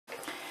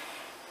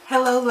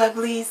Hello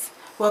lovelies,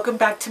 welcome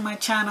back to my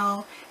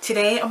channel.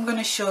 Today I'm going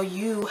to show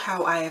you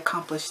how I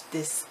accomplished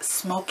this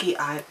smoky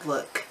eyed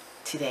look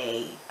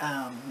today.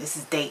 This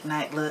is date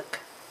night look.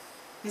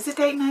 Is it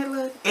date night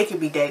look? It could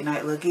be date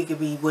night look, it could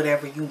be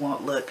whatever you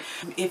want look.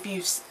 If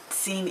you've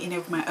seen any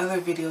of my other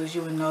videos,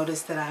 you will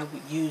notice that I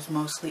would use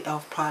mostly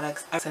e.l.f.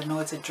 products. I know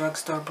it's a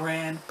drugstore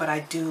brand, but I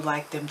do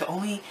like them. The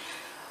only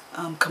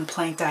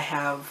complaint I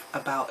have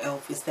about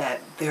e.l.f. is that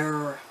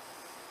their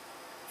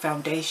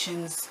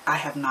foundations, I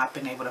have not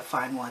been able to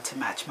find one to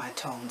match my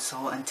tone.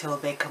 So until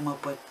they come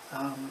up with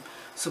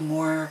some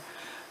more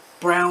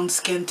brown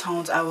skin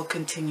tones, I will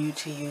continue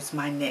to use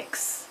my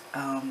NYX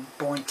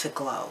Born to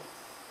Glow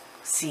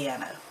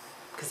Sienna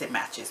because it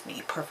matches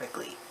me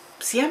perfectly.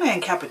 Sienna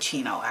and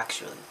Cappuccino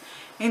actually.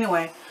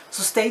 Anyway,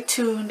 so stay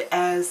tuned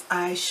as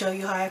I show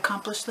you how I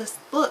accomplished this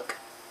look.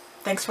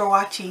 Thanks for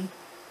watching.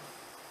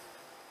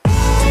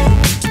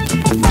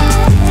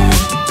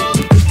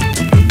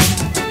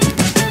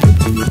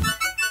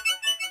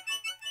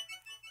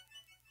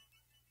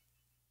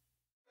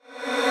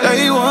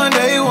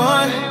 Day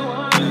one.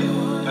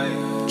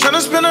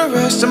 Tryna spend the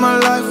rest of my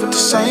life with the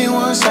same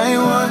one.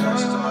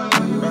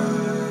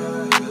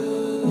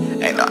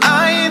 Ain't no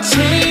INT.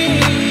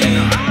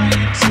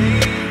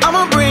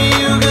 I'ma bring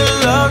you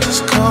good love,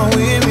 just come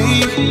with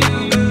me.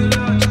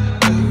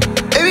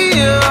 Baby,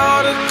 you're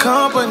all the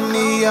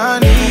company I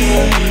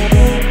need.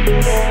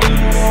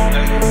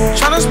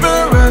 Tryna spend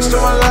the rest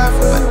of my life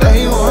with my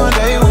day one.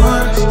 Ain't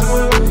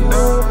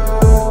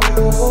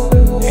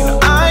no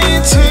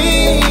INT.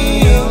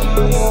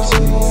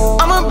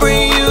 I'ma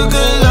bring you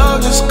good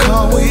love, just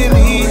come with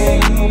me.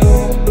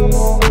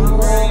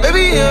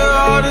 Baby, you're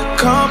all the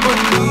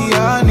company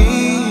I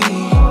need.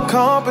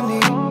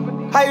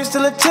 How you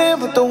still a 10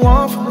 with the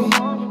one for me?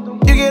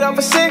 You get off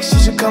at 6, you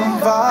should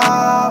come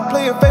vibe.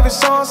 Play your favorite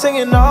song,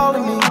 singing all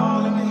of me.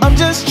 I'm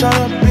just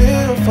tryna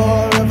build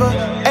forever.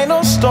 Ain't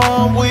no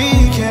storm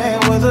we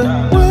can't weather.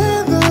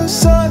 When the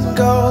sun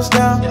goes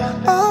down,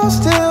 I'll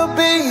still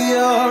be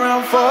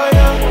around for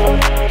you.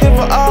 Here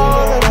for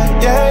all of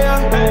that,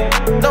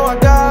 yeah. No, I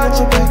got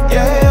you back,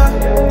 yeah.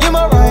 You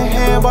my right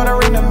hand, but I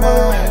ring the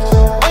match.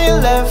 On your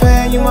left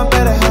hand, you my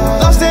better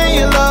half. Lost in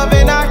your love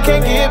and I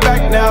can't get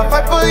back now.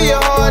 Fight for your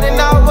heart and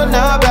I will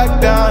not back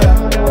down,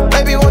 yeah.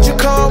 Baby, won't you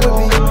come with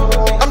me?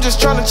 I'm just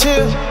tryna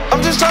chill,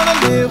 I'm just tryna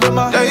live with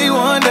my day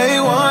one.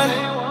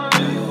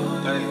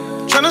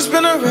 Tryna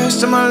spend the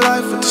rest of my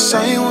life with the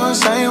same one.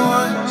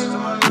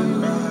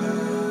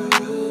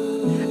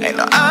 Ain't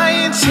no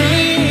INT.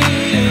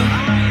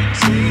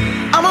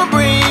 I'ma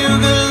bring you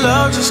good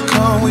love, just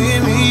come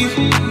with me.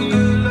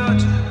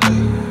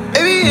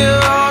 Baby,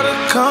 you're all the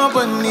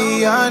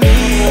company I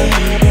need.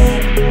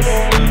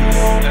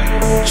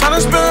 Tryna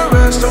spend the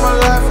rest of my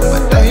life with my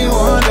day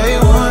one.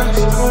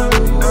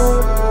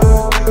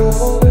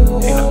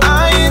 Ain't no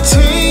INT.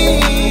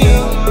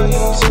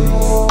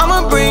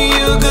 I'ma bring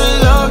you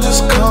good love,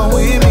 just come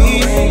with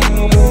me.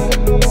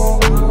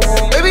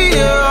 Baby,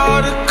 you're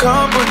all the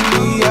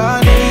company I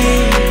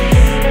need.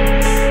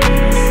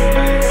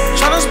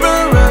 Tryna spend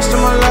the rest of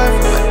my life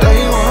with my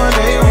day one.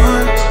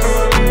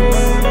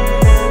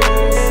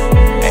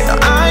 Ain't no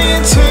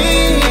INT.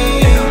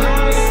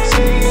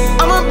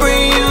 I'ma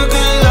bring you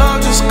good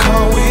love, just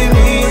come with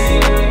me.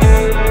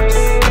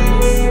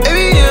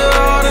 Baby, you're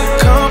all the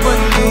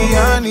company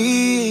I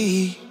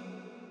need.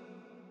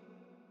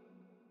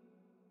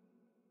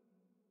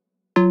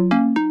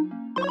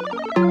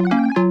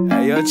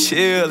 Hey, yo,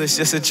 chill, it's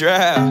just a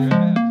draft.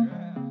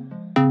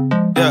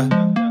 Yeah.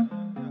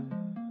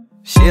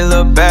 She a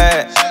little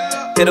bad,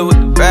 hit her with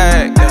the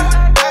bag,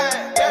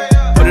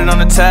 yeah. Put it on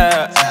the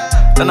tab,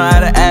 don't know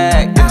how to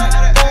act, yeah.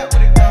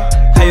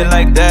 How you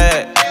like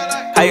that?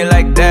 How you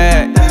like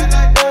that?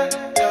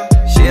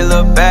 She a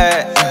little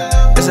bad,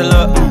 it's a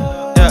little,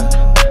 yeah.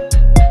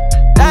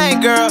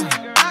 Dang, girl,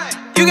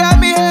 you got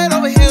me head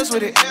over heels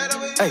with it.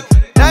 Hey,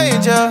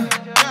 danger,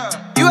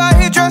 you out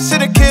here dressed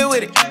to kill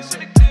with it.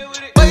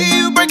 But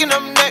you breaking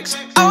them necks,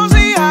 I don't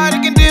see how they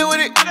can deal with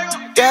it.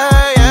 Yeah.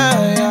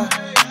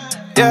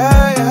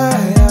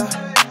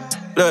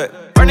 Look,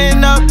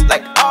 burning up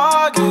like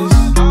August.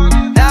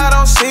 Now I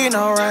don't see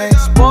no rain.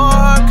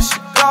 Boy, 'cause she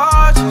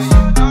gorgeous.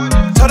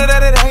 Told her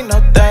that it ain't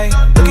no thing.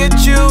 Look at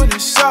you and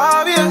it's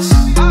obvious.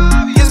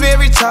 Gives me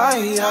every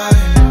time, yeah.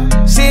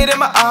 See it in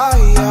my eye,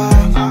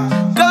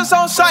 yeah. Guns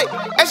on sight,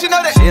 and she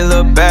know that she a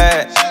little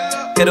bad.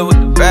 Hit her with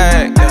the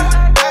bag,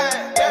 yeah.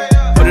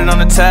 Put it on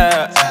the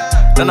tab,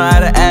 don't know how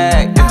to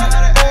act, yeah.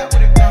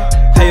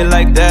 How you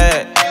like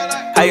that?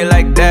 How you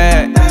like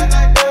that?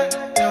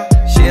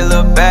 She a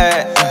little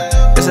bad,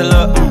 it's a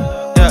little,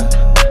 yeah.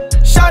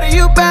 Shawty,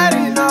 you bad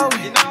and you know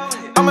it.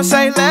 I'ma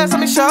say less, let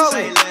me show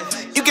it.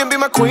 You can be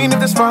my queen if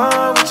that's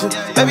fine with you.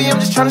 Baby, I'm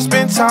just tryna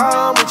spend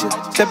time with you.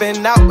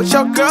 Stepping out with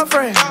your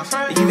girlfriend.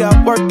 You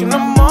got work in the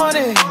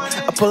morning.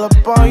 I pull up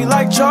on you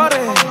like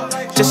Jordan,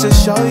 just to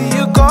show you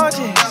you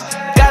gorgeous.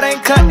 God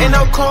ain't cutting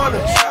no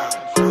corners.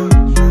 So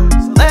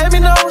let me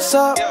know what's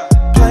up.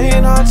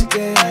 Playing hard to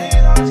get.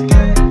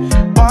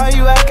 Why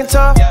you acting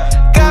tough?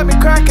 Got me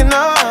cracking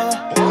up.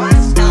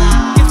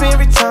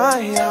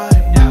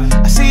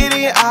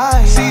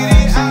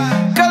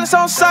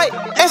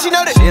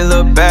 loaded. She a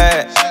little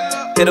bad,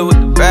 hit her with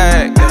the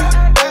bag,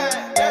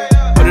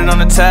 yeah. Put it on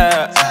the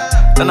tab,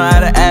 don't know how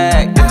to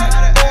act,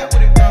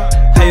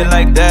 yeah. How you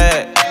like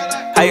that?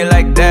 How you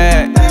like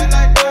that?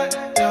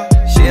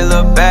 She a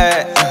little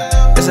bad,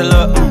 it's a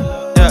little,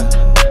 yeah.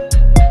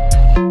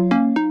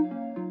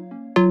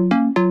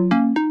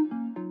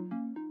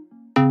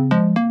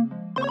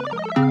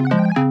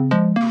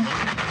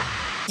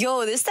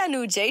 Yo, this that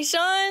new Jay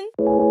Sean?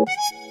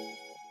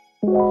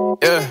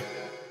 Yeah.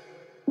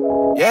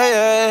 Yeah.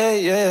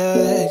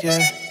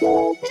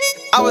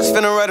 I was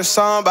finna write a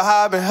song about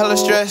how I've been hella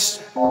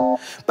stressed,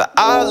 but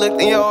I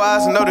looked in your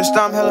eyes and noticed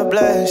I'm hella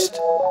blessed.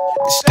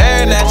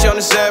 Staring at you on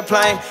this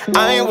airplane,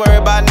 I ain't worried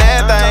about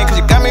nothing, cause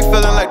you got me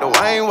feeling like the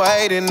Wayne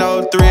Wade in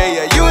 03.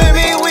 Yeah, you and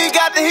me, we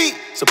got the heat,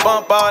 so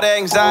bump all that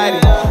anxiety.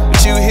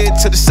 But you hit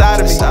to the side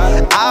of me,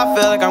 I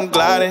feel like I'm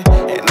gliding.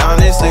 And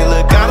honestly,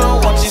 look, I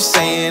don't want you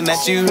saying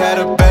that you had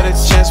a better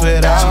chance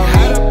without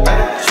me,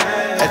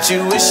 that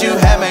you wish you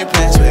had made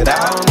plans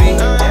without me.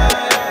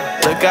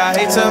 Look, I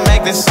hate to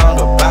make this song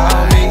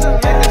about me,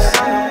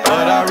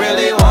 but I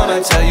really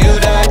wanna tell you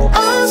that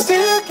I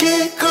still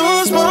get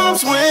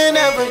goosebumps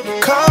whenever you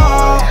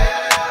call.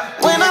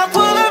 When I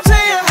pull up to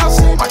your house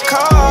in my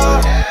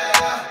car,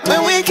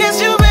 when we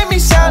kiss you make me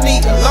sound the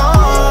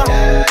alarm.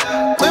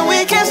 When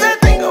we kiss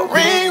that thing go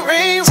ring,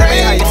 ring, ring. Tell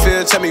me how you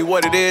feel, tell me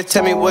what it is,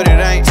 tell me what it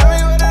ain't.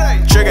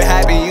 Trigger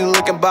happy, you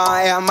looking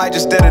by, I might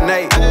just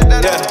detonate.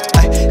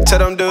 Yeah, tell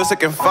them dudes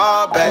looking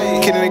far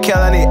back. Kidding to kill,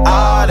 I need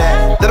all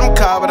that. Let them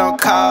call, but don't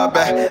call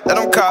back. Let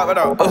them call, but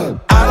don't.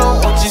 I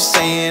don't want you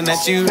saying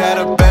that you had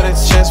a better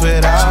chance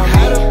without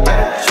me,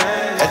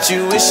 that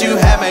you wish you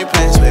had made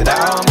plans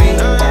without me.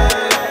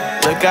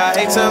 Look, I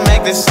hate to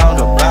make this song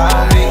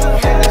about me,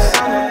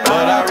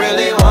 but I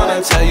really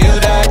wanna tell you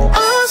that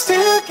I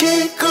still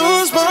get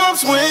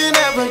goosebumps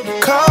whenever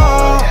you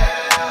call.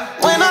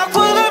 When I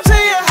pull up to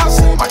your house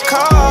in my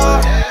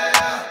car,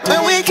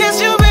 when we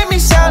kiss you make me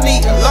sound the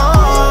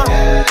alarm.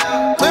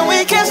 When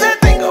we kiss that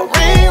thing go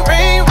ring,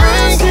 ring,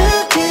 ring.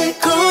 Still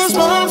get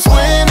goosebumps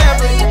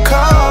whenever you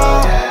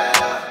call.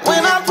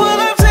 When I pull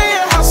up to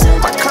your house in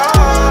my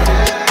car,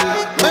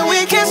 when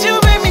we kiss you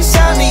make me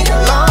sound the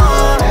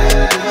alarm.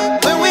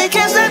 When we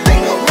kiss that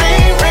thing go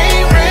ring,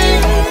 ring, ring.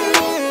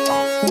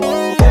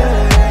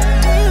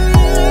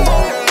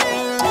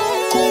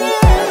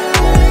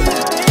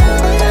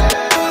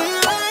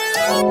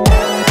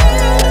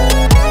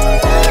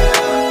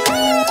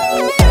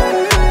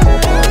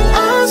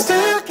 I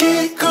still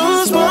get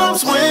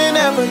goosebumps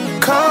whenever you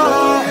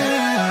call.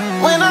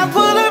 When I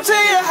pull up to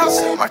your house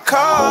in my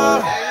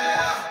car,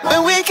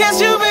 when we kiss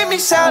you make me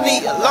sound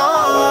the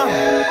alarm.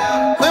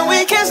 When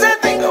we kiss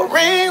that thing go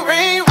ring,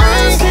 ring, ring.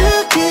 I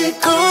still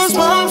get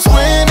goosebumps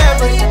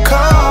whenever you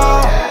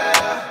call.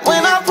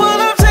 When I pull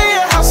up to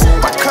your house in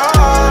my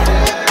car,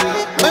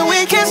 when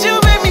we kiss you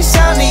make me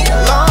sound the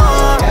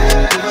alarm.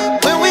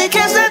 When we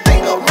kiss that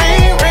thing go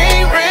ring,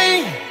 ring,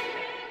 ring.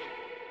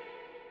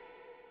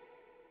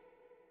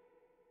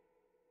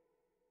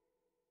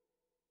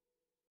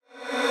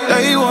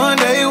 Day one,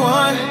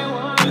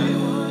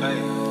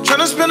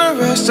 tryna spend the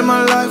rest of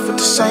my life with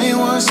the same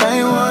one.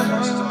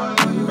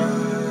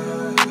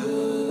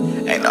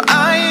 Ain't no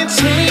INT.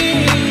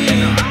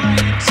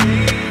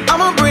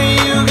 I'ma bring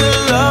you good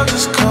love,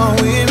 just come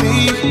with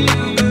me.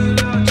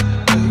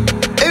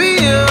 Baby,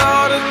 you're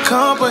all the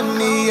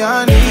company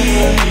I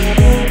need.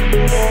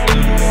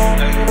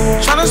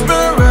 Tryna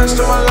spend the rest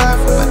of my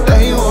life with my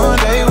day one.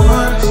 Ain't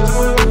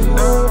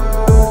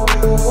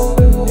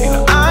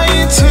no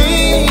INT.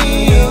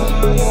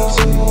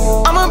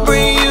 I'ma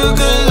bring you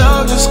good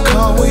love, just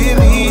come with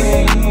me.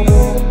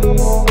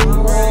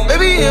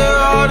 Baby, you're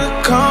all the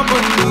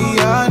company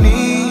I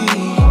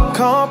need.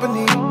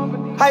 Company,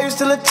 how you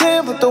still a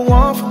 10 but the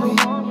one for me?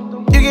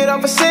 You get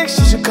off a 6,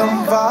 you should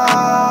come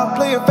vibe.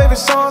 Play your favorite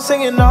song,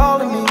 singing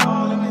all of me.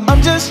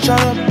 I'm just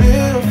tryna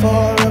build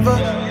forever.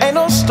 Ain't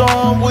no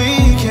storm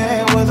we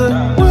can't weather.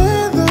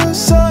 When the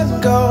sun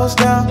goes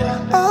down,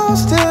 I'll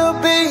still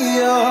be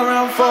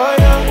around for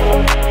you.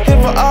 Here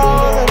for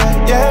all of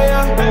that,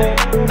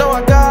 yeah. No,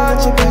 I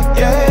got you back,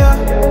 yeah.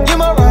 You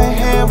my right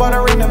hand, but I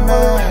ring the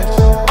match.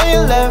 On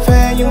your left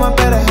hand, you my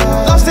better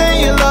half. Lost in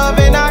your love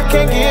and I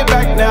can't get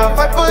back now.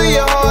 Fight for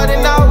your heart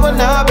and I will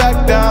not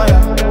back down,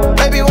 yeah.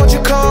 Baby, won't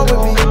you come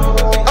with me?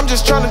 I'm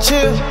just tryna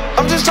chill,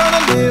 I'm just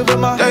tryna live with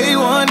my day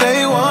one.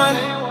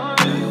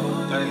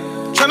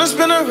 Tryna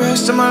spend the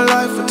rest of my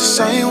life with the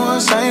same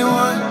one.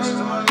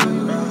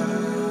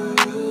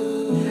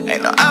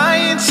 Ain't no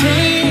INT.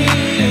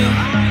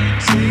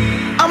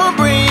 I'ma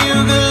bring you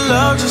good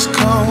love, just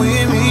come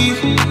with me.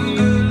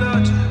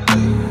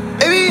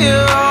 Baby,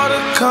 you're all the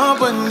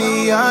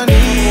company I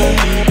need.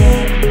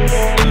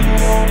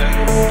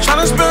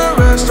 Tryna spend the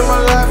rest of my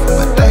life with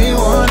my day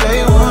one.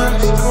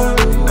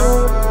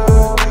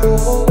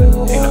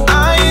 Ain't no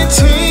INT.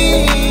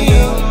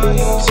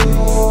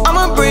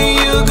 I'ma bring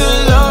you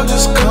good love,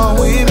 just come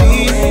with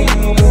me.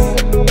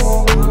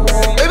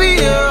 Baby,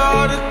 you're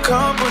all the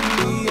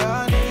company I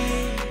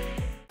need.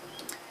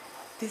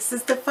 This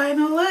is the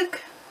final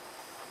look.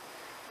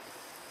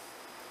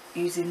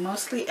 using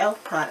mostly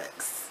e.l.f.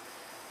 products.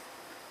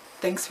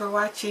 Thanks for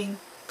watching.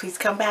 Please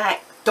come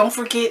back. Don't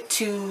forget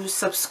to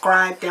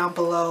subscribe down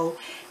below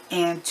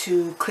and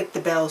to click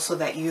the bell so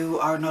that you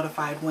are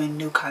notified when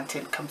new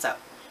content comes up.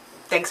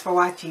 Thanks for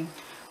watching.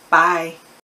 Bye.